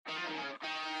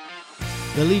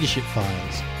The Leadership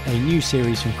Files, a new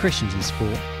series from Christians in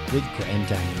Sport with Graham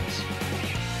Daniels.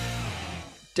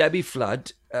 Debbie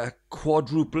Flood, a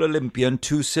quadruple Olympian,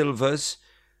 2 silvers,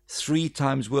 3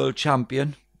 times world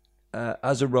champion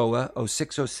as a rower,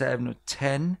 06, 07,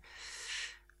 10.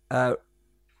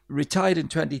 Retired in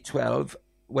 2012,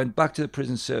 went back to the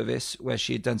prison service where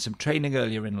she had done some training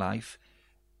earlier in life,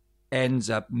 ends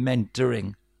up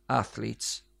mentoring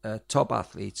athletes, top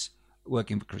athletes,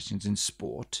 working for Christians in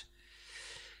Sport.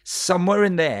 Somewhere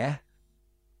in there,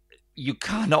 you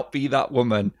cannot be that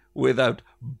woman without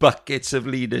buckets of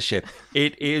leadership.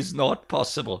 It is not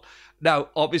possible. Now,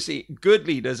 obviously, good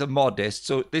leaders are modest,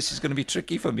 so this is going to be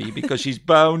tricky for me because she's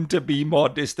bound to be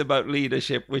modest about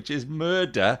leadership, which is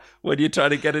murder when you're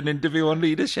trying to get an interview on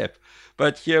leadership.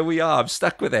 But here we are. I'm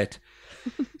stuck with it.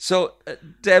 So,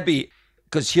 Debbie,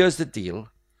 because here's the deal.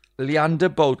 Leander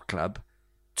Boat Club,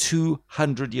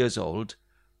 200 years old,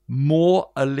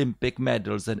 more Olympic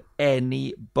medals than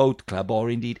any boat club or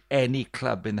indeed any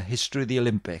club in the history of the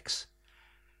Olympics.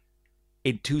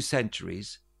 In 2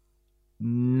 centuries,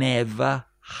 never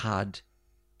had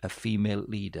a female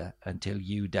leader until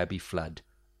you, Debbie Flood.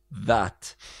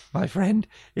 That, my friend,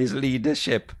 is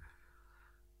leadership.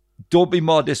 Don't be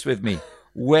modest with me.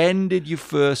 When did you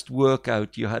first work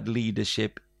out you had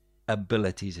leadership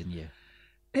abilities in you?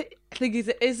 I think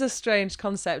it is a strange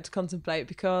concept to contemplate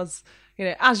because,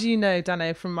 as you know,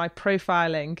 Danno, from my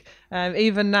profiling,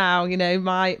 even now,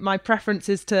 my preference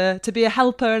is to be a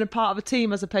helper and a part of a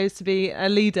team as opposed to be a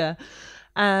leader.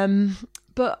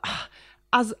 But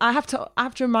as I have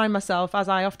to remind myself, as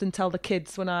I often tell the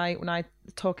kids when I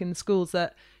talk in the schools,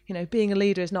 that being a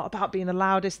leader is not about being the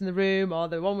loudest in the room or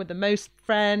the one with the most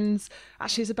friends.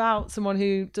 Actually, it's about someone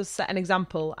who does set an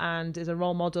example and is a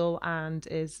role model and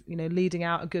is leading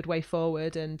out a good way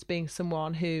forward and being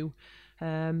someone who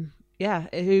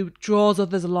who draws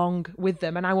others along with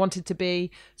them. And I wanted to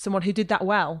be someone who did that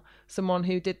well, someone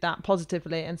who did that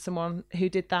positively, and someone who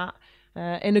did that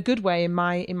in a good way in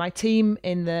my team,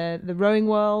 in the rowing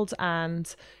world,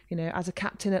 and as a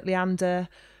captain at Leander.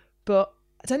 But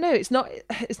I don't know, it's not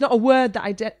a word that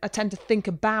I tend to think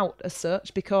about as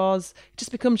such, because it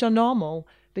just becomes your normal,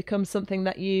 becomes something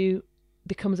that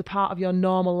becomes a part of your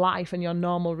normal life and your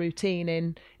normal routine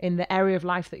in the area of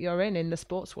life that you're in the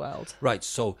sports world. Right,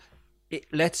 so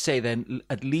let's say then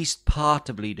at least part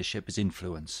of leadership is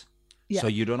influence. Yeah. So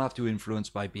you don't have to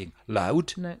influence by being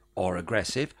loud or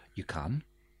aggressive. You can,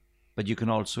 but you can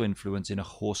also influence in a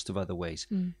host of other ways.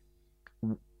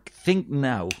 Think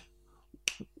now,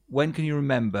 when can you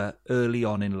remember early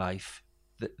on in life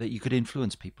that you could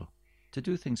influence people to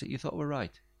do things that you thought were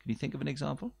right? Can you think of an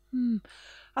example?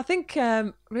 I think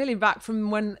really back from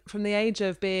the age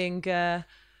of being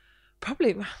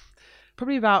probably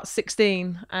about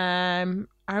 16. I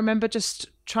remember just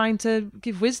trying to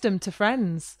give wisdom to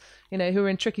friends, who were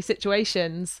in tricky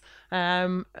situations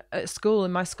at school,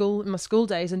 in my school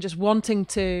days, and just wanting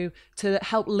to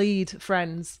help lead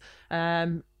friends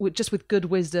with good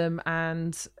wisdom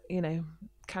and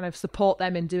kind of support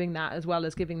them in doing that, as well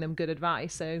as giving them good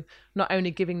advice. So not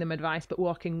only giving them advice, but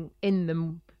walking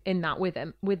in that with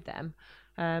them.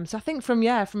 So I think from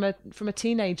a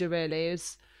teenager really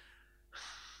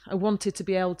I wanted to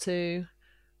be able to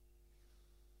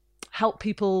help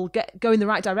people go in the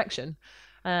right direction.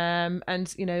 And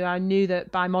I knew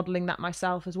that by modelling that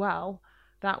myself as well,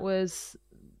 that was,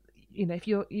 if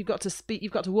you've got to speak,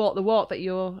 you've got to walk the walk that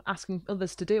you're asking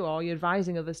others to do or you're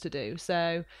advising others to do.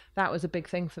 So that was a big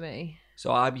thing for me.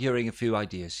 So I'm hearing a few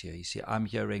ideas here. You see, I'm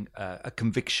hearing a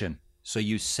conviction. So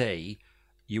you say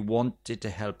you wanted to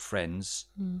help friends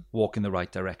walk in the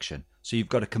right direction. So you've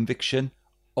got a conviction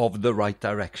of the right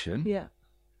direction. Yeah.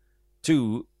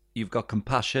 2, you've got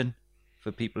compassion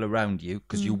for people around you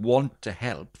because you want to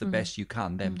help the best you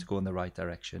can them to go in the right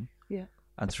direction. Yeah.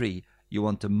 And 3, you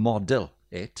want to model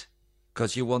it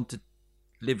because you want to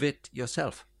live it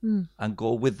yourself and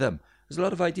go with them. There's a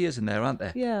lot of ideas in there, aren't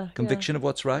there? Yeah. Conviction of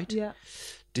what's right. Yeah.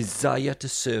 Desire to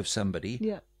serve somebody.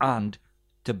 Yeah. And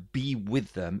to be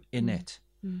with them in it.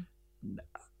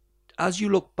 As you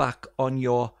look back on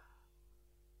your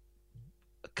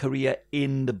career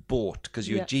in the boat, because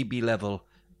you're GB level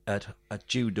at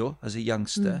judo as a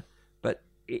youngster, but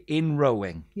in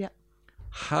rowing,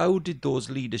 how did those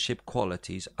leadership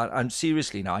qualities, and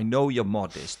seriously now, I know you're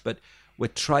modest, but we're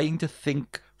trying to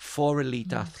think for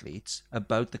elite athletes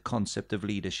about the concept of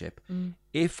leadership.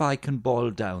 If I can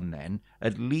boil down then,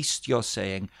 at least you're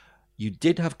saying you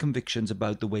did have convictions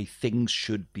about the way things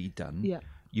should be done. Yeah.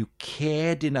 You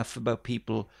cared enough about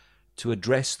people to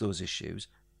address those issues,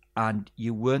 and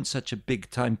you weren't such a big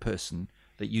time person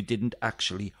that you didn't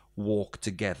actually walk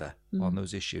together on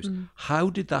those issues. How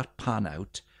did that pan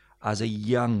out as a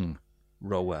young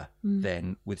rower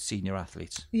then with senior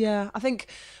athletes? Yeah, I think,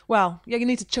 you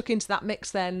need to chuck into that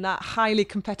mix then that highly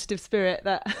competitive spirit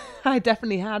that I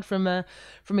definitely had from a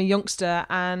youngster.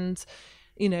 And,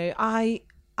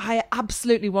 I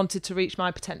absolutely wanted to reach my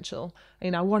potential.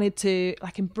 I wanted to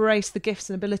embrace the gifts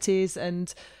and abilities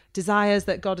and desires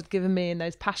that God had given me, and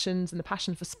those passions and the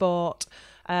passion for sport.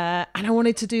 And I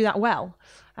wanted to do that well.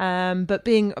 But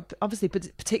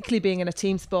particularly being in a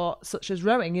team sport such as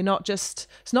rowing, it's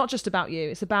not just about you,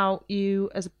 it's about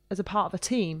you as a part of a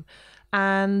team.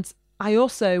 And I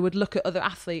also would look at other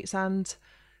athletes and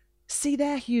see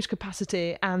their huge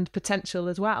capacity and potential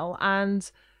as well. And,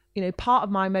 part of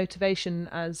my motivation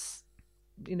as,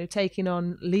 taking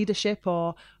on leadership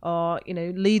or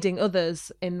leading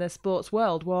others in the sports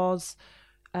world was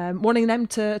wanting them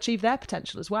to achieve their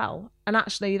potential as well. And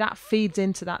actually that feeds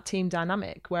into that team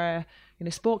dynamic where,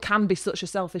 sport can be such a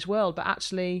selfish world, but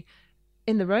actually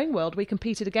in the rowing world, we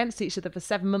competed against each other for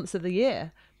 7 months of the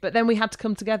year, but then we had to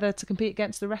come together to compete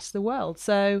against the rest of the world.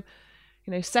 So,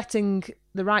 setting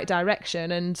the right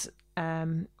direction and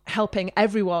helping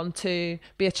everyone to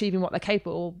be achieving what they're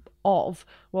capable of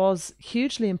was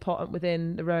hugely important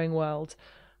within the rowing world.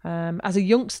 As a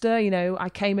youngster, I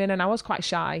came in and I was quite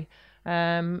shy.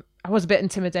 I was a bit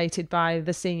intimidated by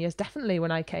the seniors, definitely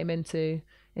when I came into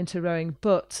rowing,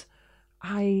 but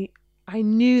I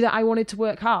knew that I wanted to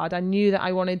work hard. I knew that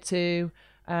I wanted to,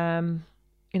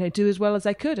 do as well as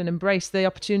I could and embrace the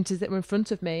opportunities that were in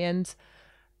front of me. And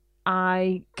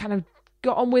I kind of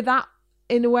got on with that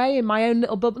in a way, in my own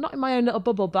little bubble, not in my own little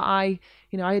bubble, but I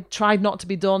tried not to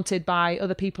be daunted by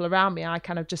other people around me. I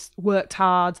kind of just worked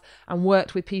hard and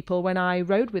worked with people when I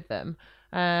rowed with them.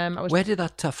 Where did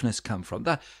that toughness come from?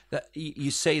 That you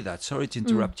say that, sorry to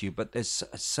interrupt you, but there's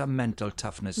some mental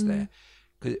toughness there.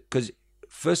 Because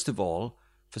first of all,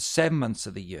 for 7 months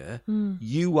of the year,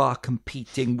 you are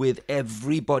competing with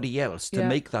everybody else to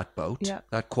make that boat,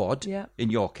 that quad, in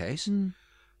your case.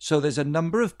 So there's a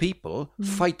number of people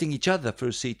fighting each other for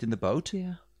a seat in the boat.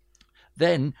 Yeah.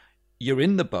 Then you're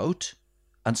in the boat,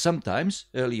 and sometimes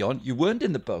early on you weren't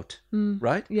in the boat,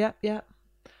 right? Yeah, yeah.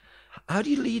 How do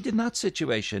you lead in that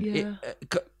situation? Yeah.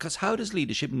 Because how does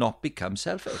leadership not become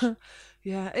selfish?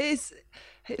 Yeah, it's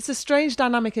a strange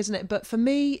dynamic, isn't it? But for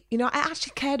me, I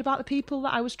actually cared about the people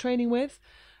that I was training with.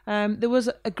 There was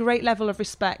a great level of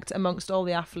respect amongst all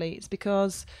the athletes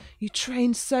because you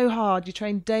train so hard. You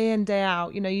train day in, day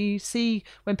out. You see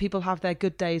when people have their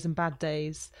good days and bad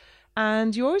days,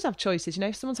 and you always have choices.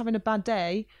 If someone's having a bad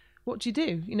day, what do?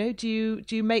 Do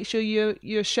you make sure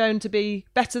you're shown to be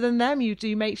better than them? Do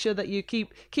you make sure that you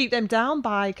keep them down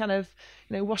by kind of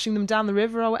washing them down the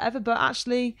river or whatever? But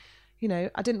actually,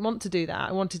 I didn't want to do that.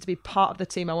 I wanted to be part of the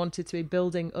team. I wanted to be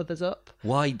building others up.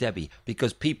 Why, Debbie?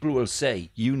 Because people will say,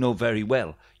 very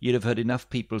well, you'd have heard enough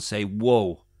people say,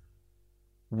 whoa,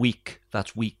 weak,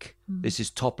 that's weak. This is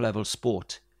top level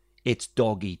sport. It's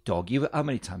dog eat dog. How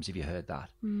many times have you heard that?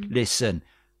 Listen,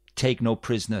 take no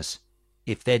prisoners.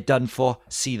 If they're done for,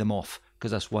 see them off, because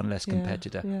that's one less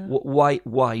competitor. Yeah.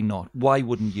 Why not? Why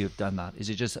wouldn't you have done that? Is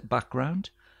it just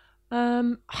background?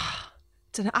 I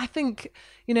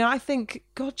think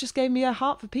God just gave me a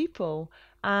heart for people,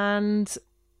 and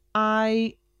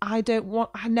I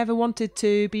never wanted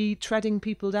to be treading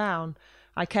people down.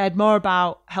 I cared more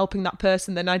about helping that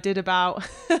person than I did about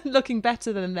looking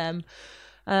better than them.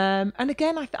 And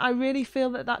again, I really feel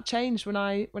that changed when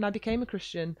I became a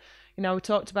Christian. We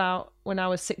talked about when I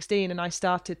was 16 and I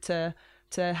started to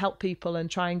help people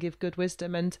and try and give good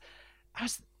wisdom. And I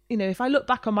was, if I look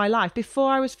back on my life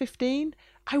before I was 15,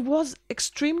 I was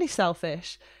extremely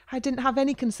selfish. I didn't have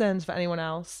any concerns for anyone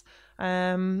else.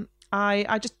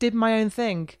 I just did my own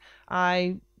thing.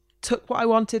 I took what I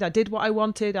wanted. I did what I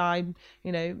wanted. I,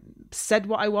 said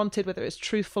what I wanted, whether it's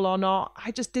truthful or not. I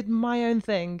just did my own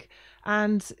thing.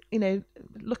 And,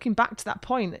 looking back to that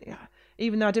point,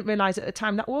 even though I didn't realise at the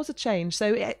time, that was a change.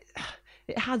 So it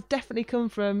has definitely come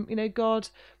from, God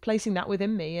placing that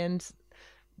within me and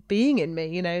being in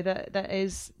me, that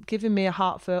is giving me a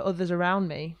heart for others around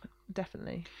me,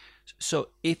 definitely. So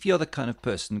if you're the kind of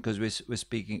person, because we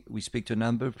speak to a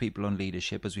number of people on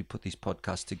leadership as we put these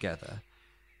podcasts together,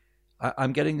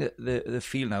 I'm getting the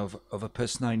feel now of a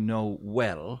person I know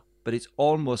well, but it's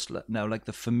almost now like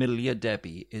the familiar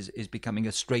Debbie is becoming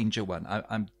a stranger one.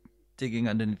 I'm digging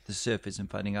underneath the surface and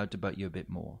finding out about you a bit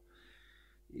more.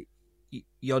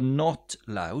 You're not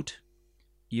loud.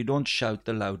 You don't shout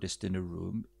the loudest in a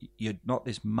room. You're not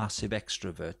this massive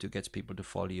extrovert who gets people to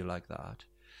follow you like that.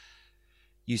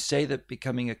 You say that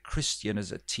becoming a Christian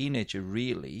as a teenager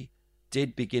really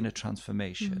did begin a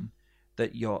transformation,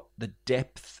 that the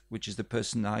depth, which is the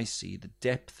person I see, the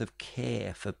depth of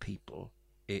care for people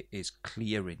is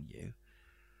clear in you.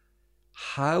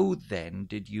 How then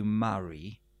did you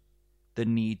marry the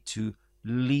need to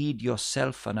lead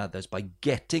yourself and others by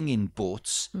getting in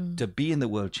boats to be in the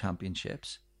World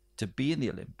Championships, to be in the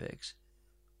Olympics?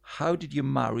 How did you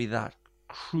marry that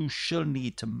crucial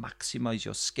need to maximize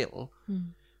your skill,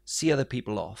 see other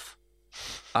people off,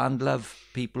 and love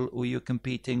people who you're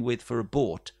competing with for a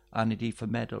boat and indeed for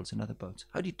medals in other boats?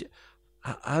 How did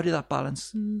that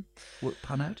balance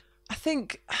pan out? I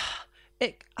think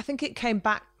it came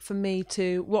back for me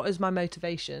to what is my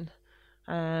motivation.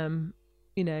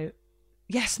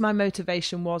 Yes, my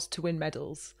motivation was to win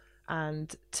medals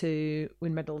and to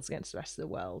win medals against the rest of the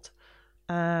world.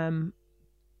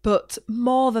 But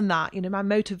more than that, my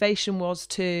motivation was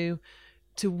to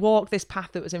walk this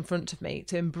path that was in front of me,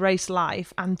 to embrace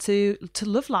life and to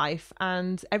love life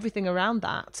and everything around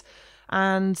that.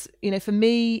 And, for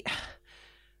me,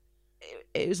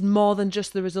 it was more than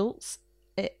just the results.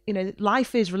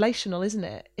 Life is relational, isn't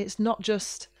it? It's not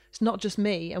just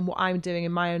me and what I'm doing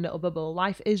in my own little bubble.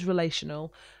 Life is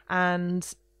relational,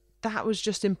 and that was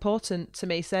just important to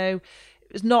me. So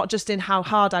it was not just in how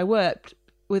hard I worked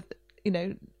with,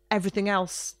 everything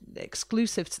else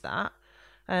exclusive to that.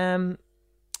 I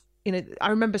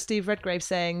remember Steve Redgrave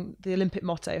saying the Olympic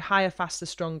motto, higher, faster,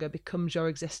 stronger, becomes your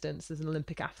existence as an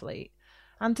Olympic athlete.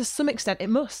 And to some extent it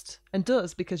must and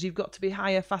does, because you've got to be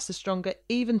higher, faster, stronger,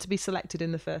 even to be selected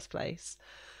in the first place.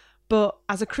 But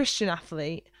as a Christian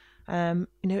athlete,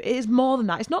 it is more than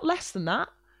that. It's not less than that,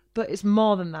 but it's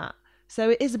more than that. So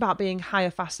it is about being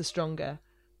higher, faster, stronger,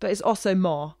 but it's also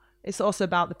more. It's also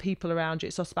about the people around you.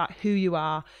 It's also about who you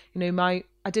are. I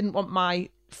didn't want my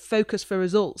focus for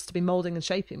results to be moulding and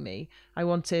shaping me. I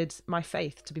wanted my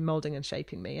faith to be moulding and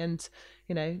shaping me. And,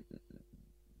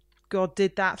 God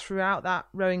did that throughout that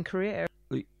rowing career.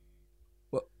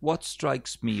 What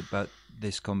strikes me about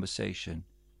this conversation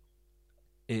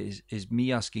is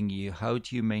me asking you, how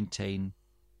do you maintain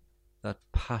that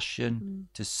passion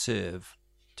to serve,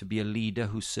 to be a leader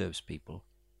who serves people,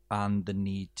 and the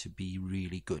need to be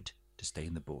really good to stay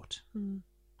in the boat?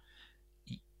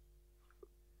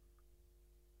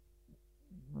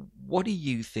 What do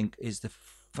you think is the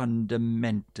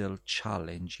fundamental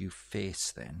challenge you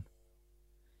face then,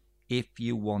 if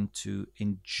you want to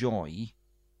enjoy?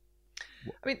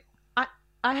 I mean,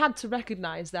 I had to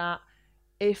recognise that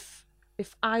if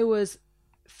I was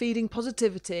feeding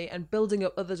positivity and building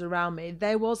up others around me,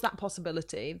 there was that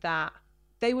possibility that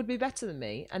they would be better than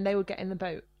me and they would get in the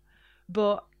boat.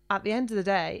 But at the end of the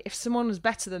day, if someone was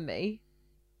better than me,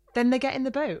 then they get in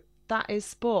the boat. That is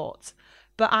sport.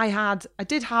 But I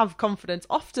did have confidence,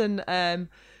 often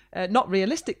not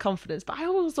realistic confidence, but I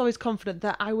was always confident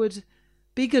that I would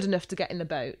be good enough to get in the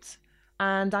boat.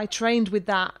 And I trained with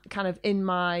that kind of in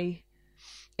my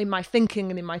thinking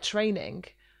and in my training.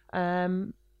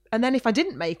 And then if I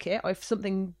didn't make it, or if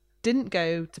something didn't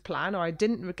go to plan, or I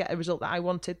didn't get a result that I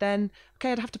wanted, then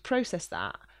okay, I'd have to process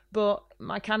that. But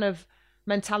my kind of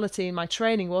mentality in my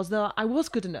training was that I was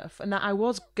good enough and that I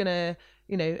was gonna,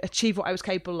 achieve what I was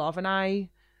capable of. And I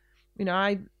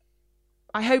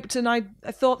hoped and I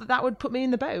thought that would put me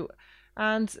in the boat.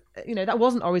 And, that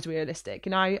wasn't always realistic.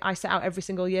 I set out every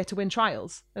single year to win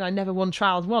trials, and I never won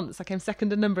trials once. I came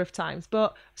second a number of times,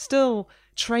 but still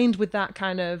trained with that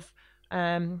kind of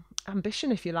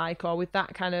ambition, if you like, or with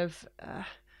that kind of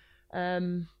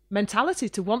mentality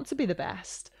to want to be the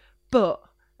best. But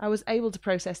I was able to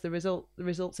process the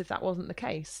results if that wasn't the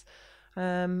case.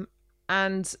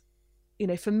 And,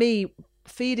 for me,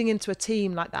 feeding into a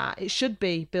team like that, it should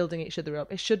be building each other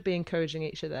up. It should be encouraging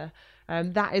each other.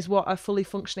 That is what a fully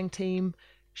functioning team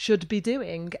should be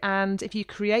doing. And if you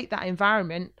create that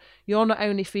environment, you're not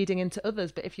only feeding into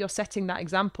others, but if you're setting that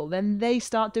example, then they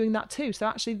start doing that too. So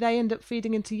actually they end up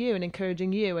feeding into you and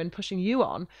encouraging you and pushing you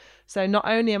on. So not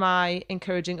only am I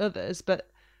encouraging others, but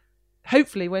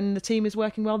hopefully when the team is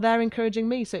working well, they're encouraging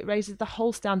me. So it raises the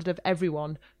whole standard of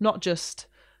everyone, not just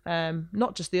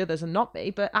the others and not me,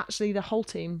 but actually the whole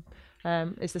team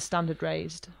is the standard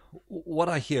raised. What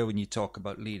I hear when you talk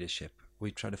about leadership, we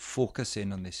try to focus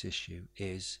in on this issue,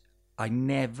 is I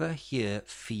never hear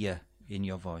fear in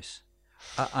your voice.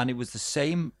 And it was the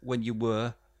same when you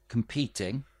were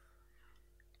competing.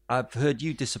 I've heard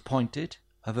you disappointed.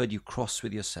 I've heard you cross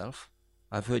with yourself.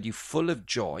 I've heard you full of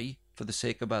joy for the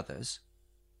sake of others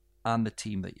and the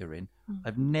team that you're in.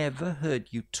 I've never heard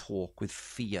you talk with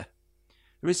fear.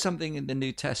 There is something in the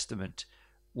New Testament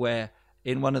where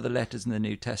in one of the letters in the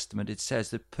New Testament, it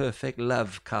says that perfect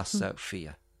love casts out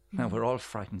fear. Now, we're all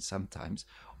frightened sometimes,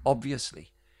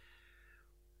 obviously.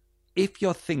 if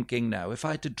you're thinking now, if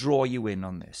I had to draw you in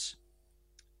on this,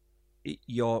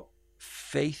 your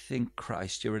faith in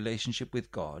Christ, your relationship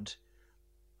with God,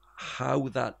 how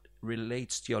that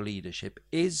relates to your leadership,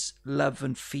 is love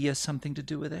and fear something to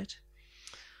do with it?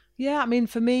 Yeah, I mean,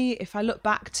 for me, if I look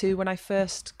back to when I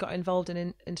first got involved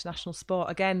in international sport,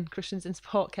 again, Christians in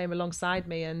Sport came alongside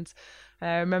me, and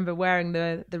I remember wearing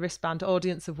the wristband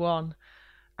Audience of One,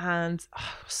 and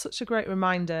such a great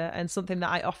reminder, and something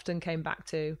that I often came back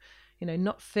to, you know,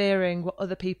 not fearing what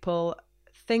other people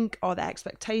think or their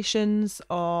expectations,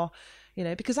 or, you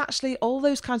know, because actually all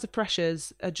those kinds of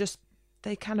pressures are just,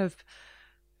 they kind of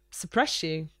suppress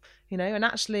you, you know, and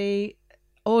actually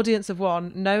Audience of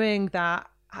One, knowing that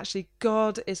actually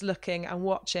God is looking and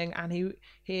watching, and he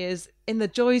is in the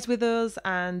joys with us,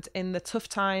 and in the tough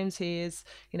times he is,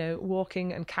 you know,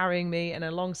 walking and carrying me and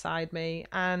alongside me,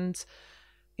 and,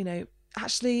 you know,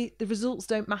 actually the results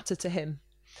don't matter to him.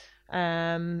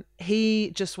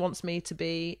 He just wants me to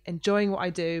be enjoying what I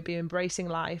do, be embracing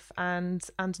life, and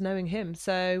knowing him.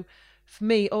 So for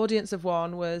me, Audience of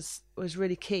One was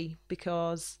really key,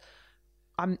 because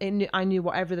I knew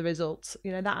whatever the results,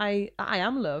 you know, that I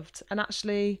am loved, and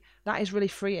actually that is really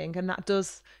freeing, and that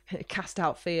does cast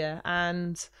out fear,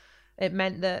 and it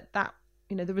meant that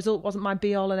you know, the result wasn't my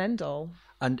be all and end all.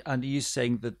 And are you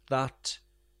saying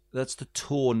that's the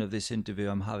tone of this interview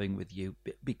I'm having with you,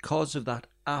 because of that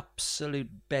absolute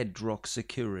bedrock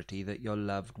security that you're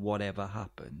loved whatever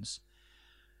happens?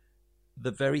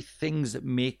 The very things that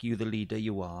make you the leader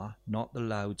you are, not the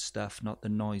loud stuff, not the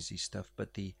noisy stuff,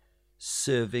 but the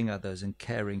serving others and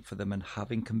caring for them and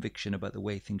having conviction about the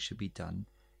way things should be done,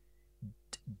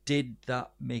 did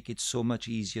that make it so much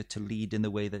easier to lead in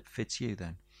the way that fits you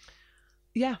then?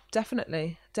 Yeah,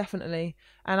 definitely.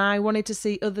 And I wanted to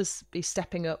see others be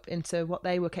stepping up into what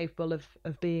they were capable of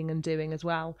being and doing as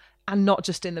well, and not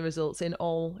just in the results, in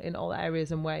all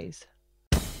areas and ways.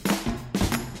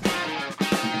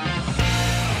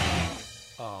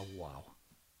 Oh, wow.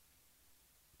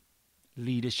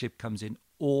 Leadership comes in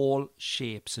all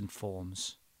shapes and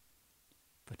forms.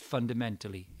 But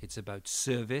fundamentally, it's about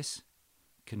service,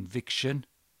 conviction.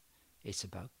 It's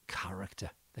about character,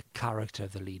 the character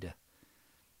of the leader.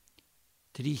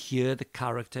 Did he hear the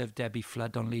character of Debbie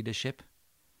Flood on leadership?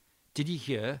 Did he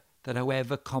hear that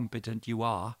however competent you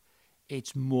are,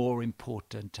 it's more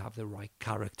important to have the right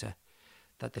character,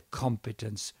 that the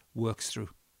competence works through?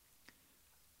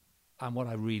 And what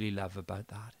I really love about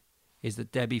that is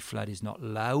that Debbie Flood is not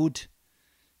loud,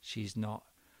 she's not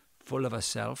full of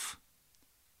herself,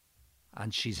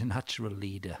 and she's a natural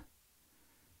leader.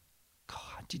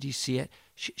 God, did you see it?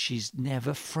 She's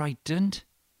never frightened.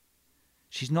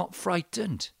 She's not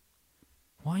frightened.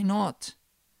 Why not?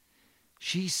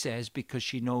 She says because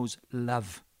she knows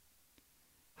love.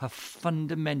 Her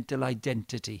fundamental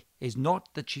identity is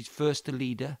not that she's first a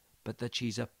leader, but that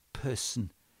she's a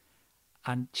person.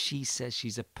 And she says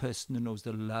she's a person who knows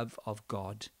the love of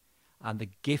God and the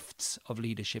gifts of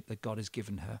leadership that God has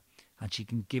given her, and she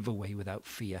can give away without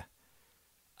fear.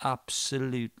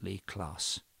 Absolutely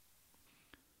class.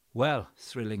 Well,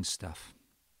 thrilling stuff.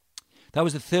 That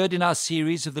was the third in our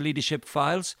series of the Leadership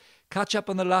Files. Catch up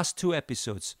on the last 2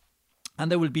 episodes.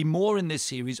 And there will be more in this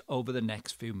series over the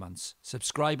next few months.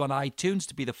 Subscribe on iTunes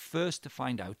to be the first to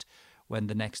find out when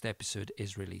the next episode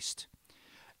is released.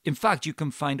 In fact, you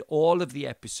can find all of the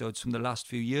episodes from the last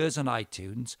few years on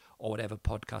iTunes or whatever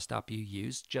podcast app you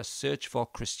use. Just search for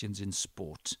Christians in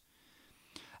Sport.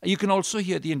 You can also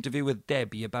hear the interview with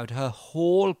Debbie about her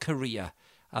whole career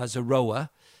as a rower,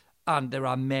 and there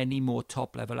are many more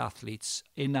top-level athletes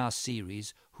in our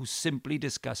series who simply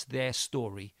discuss their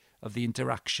story of the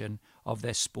interaction of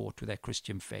their sport with their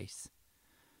Christian faith.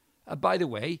 By the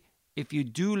way, if you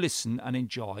do listen and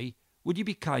enjoy, would you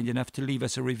be kind enough to leave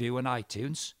us a review on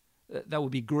iTunes? That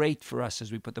would be great for us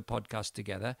as we put the podcast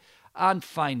together. And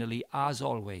finally, as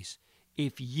always,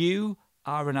 if you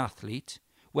are an athlete,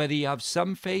 whether you have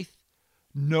some faith,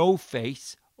 no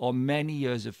faith, or many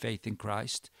years of faith in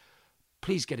Christ,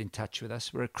 please get in touch with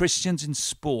us. We're at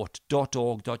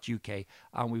christiansinsport.org.uk,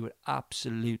 and we would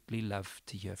absolutely love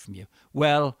to hear from you.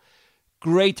 Well,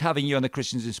 great having you on the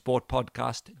Christians in Sport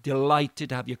podcast. Delighted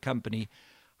to have your company.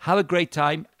 Have a great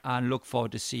time, and look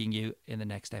forward to seeing you in the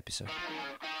next episode.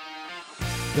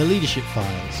 The Leadership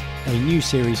Files, a new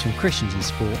series from Christians in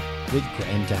Sport with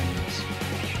Graham Daniels.